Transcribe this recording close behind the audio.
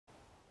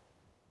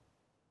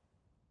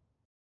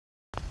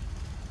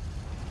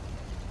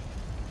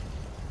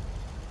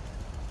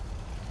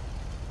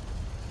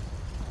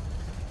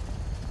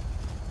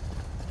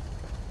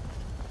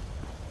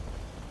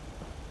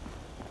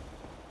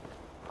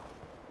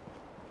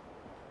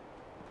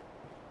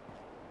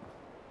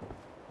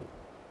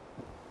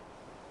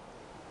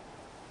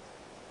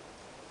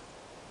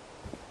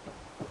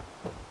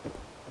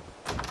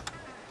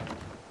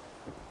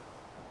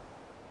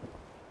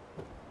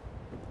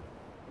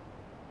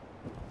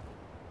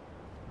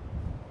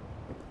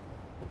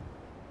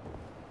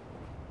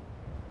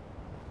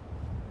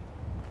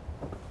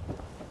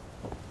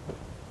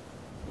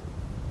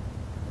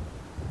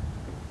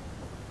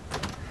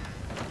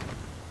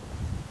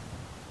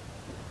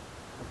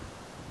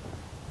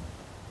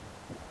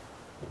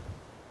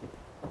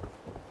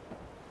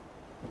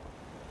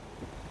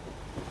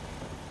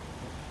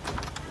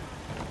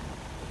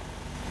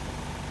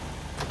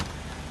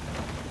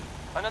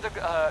another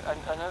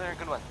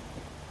good one.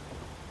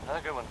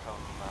 Another good one from.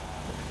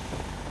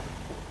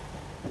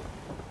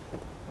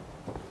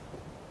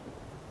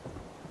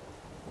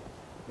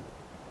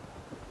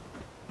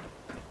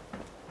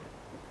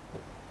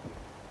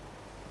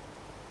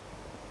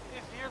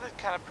 If you're the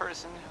kind of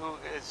person who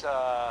is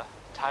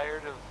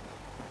tired of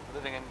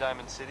living in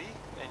Diamond City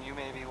and you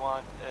maybe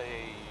want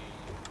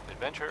a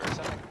adventure or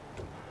something,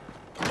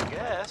 I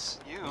guess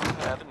you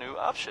have a new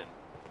option.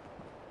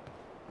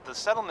 The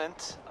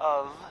settlement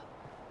of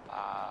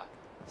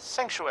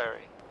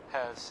Sanctuary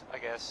has, I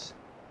guess,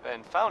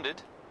 been founded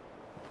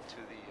to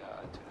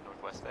the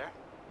northwest there.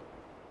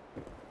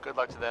 Good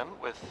luck to them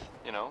with,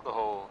 you know, the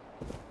whole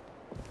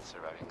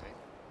surviving thing.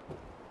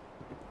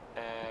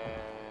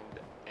 And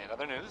in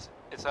other news,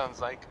 it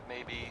sounds like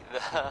maybe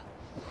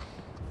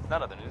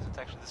not other news, it's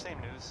actually the same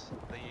news.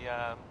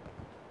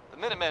 The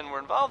Minutemen were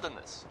involved in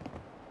this.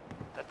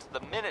 That's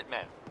the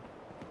Minutemen.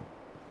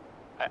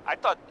 I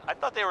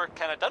thought they were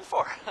kind of done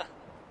for.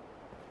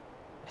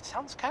 It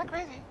sounds kind of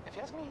crazy, if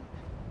you ask me.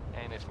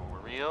 And if it were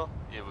real,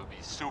 it would be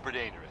super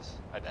dangerous,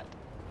 I bet.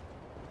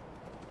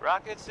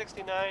 Rocket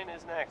 69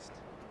 is next.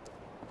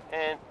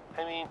 And,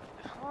 I mean,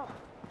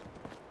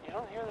 you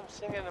don't hear them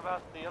singing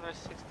about the other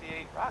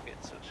 68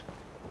 rockets, which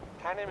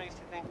kind of makes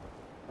you think.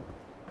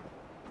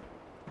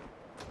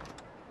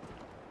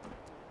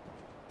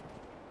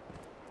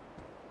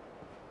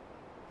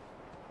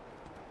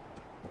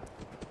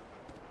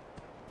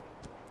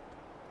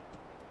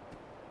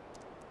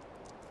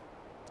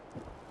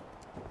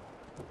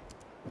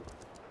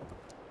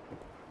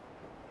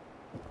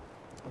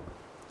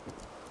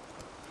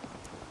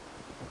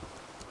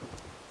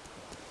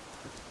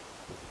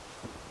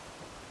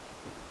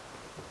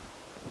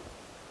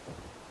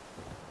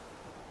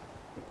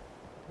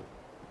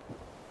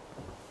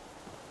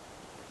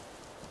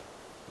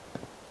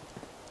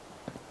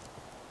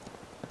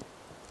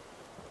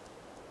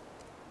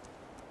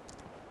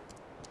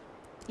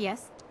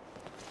 Yes?